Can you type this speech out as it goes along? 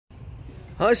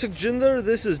Hi Sukhjinder,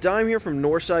 this is Daime here from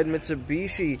Northside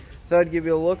Mitsubishi. Thought I'd give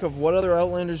you a look of what other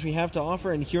Outlanders we have to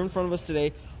offer, and here in front of us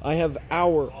today, I have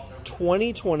our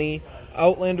 2020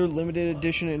 Outlander Limited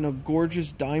Edition in a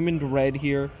gorgeous diamond red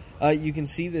here. You can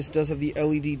see this does have the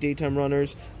LED daytime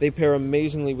runners. They pair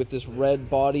amazingly with this red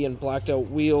body and blacked out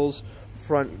wheels,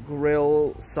 front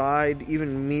grille, side,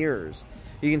 even mirrors.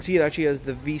 You can see it actually has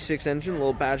the V6 engine, a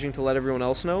little badging to let everyone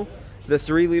else know. The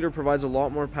 3-liter provides a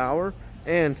lot more power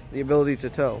and the ability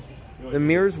to tow. The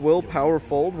mirrors will power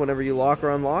fold whenever you lock or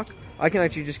unlock. I can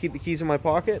actually just keep the keys in my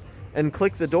pocket and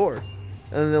click the door,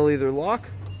 and then they'll either lock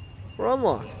or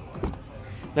unlock.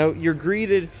 Now you're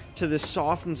greeted to this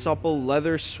soft and supple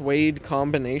leather suede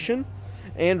combination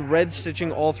and red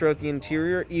stitching all throughout the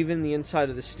interior, even the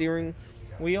inside of the steering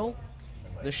wheel,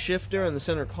 the shifter, and the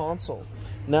center console.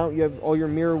 Now you have all your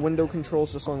mirror window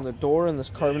controls just along the door and this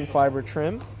carbon fiber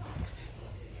trim.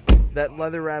 That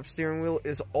leather wrapped steering wheel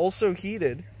is also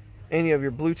heated, and you have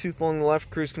your Bluetooth along the left,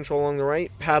 cruise control along the right,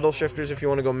 paddle shifters if you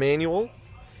want to go manual.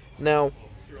 Now,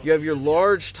 you have your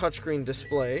large touchscreen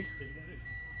display,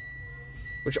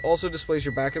 which also displays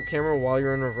your backup camera while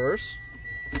you're in reverse,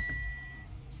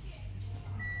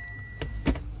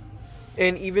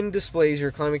 and even displays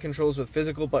your climate controls with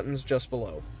physical buttons just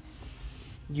below.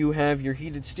 You have your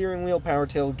heated steering wheel, power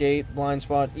tailgate, blind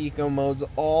spot, eco modes,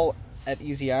 all at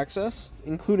easy access,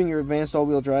 including your advanced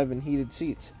all-wheel drive and heated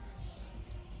seats.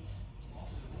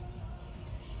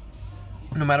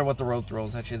 No matter what the road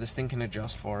throws at you, this thing can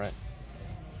adjust for it.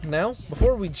 Now,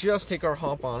 before we just take our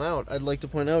hop on out, I'd like to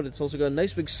point out it's also got a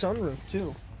nice big sunroof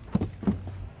too.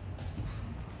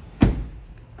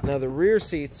 Now the rear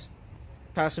seats,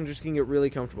 passengers can get really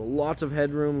comfortable. Lots of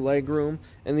headroom, leg room,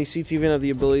 and these seats even have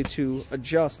the ability to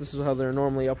adjust. This is how they're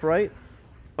normally upright.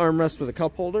 Armrest with a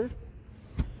cup holder.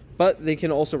 But they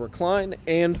can also recline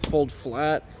and fold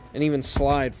flat and even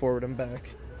slide forward and back.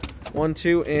 1,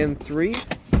 2, and 3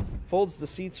 folds the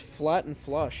seats flat and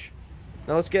flush.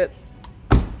 Now let's get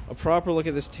a proper look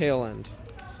at this tail end,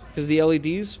 because the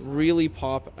LEDs really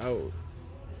pop out.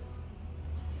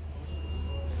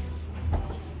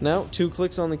 Now 2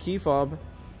 clicks on the key fob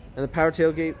and the power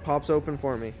tailgate pops open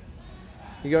for me.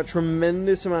 You got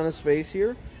tremendous amount of space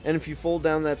here, and if you fold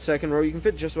down that second row you can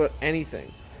fit just about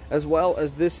anything. As well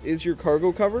as this is your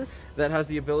cargo cover that has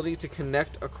the ability to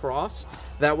connect across.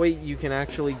 That way you can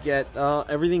actually get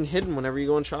everything hidden whenever you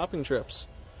go on shopping trips.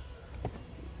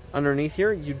 Underneath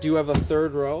here, you do have a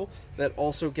 3rd row that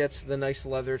also gets the nice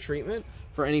leather treatment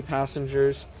for any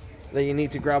passengers that you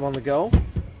need to grab on the go.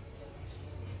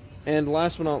 And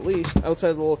last but not least,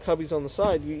 outside the little cubbies on the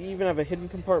side, you even have a hidden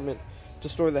compartment to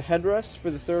store the headrest for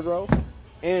the 3rd row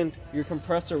and your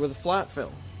compressor with a flat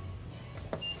fill.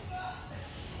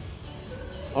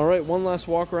 Alright, one last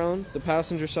walk around the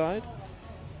passenger side.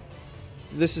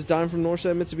 This is Daime from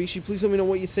Northside Mitsubishi. Please let me know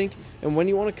what you think and when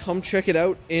you want to come check it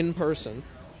out in person.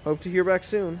 Hope to hear back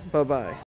soon. Bye-bye.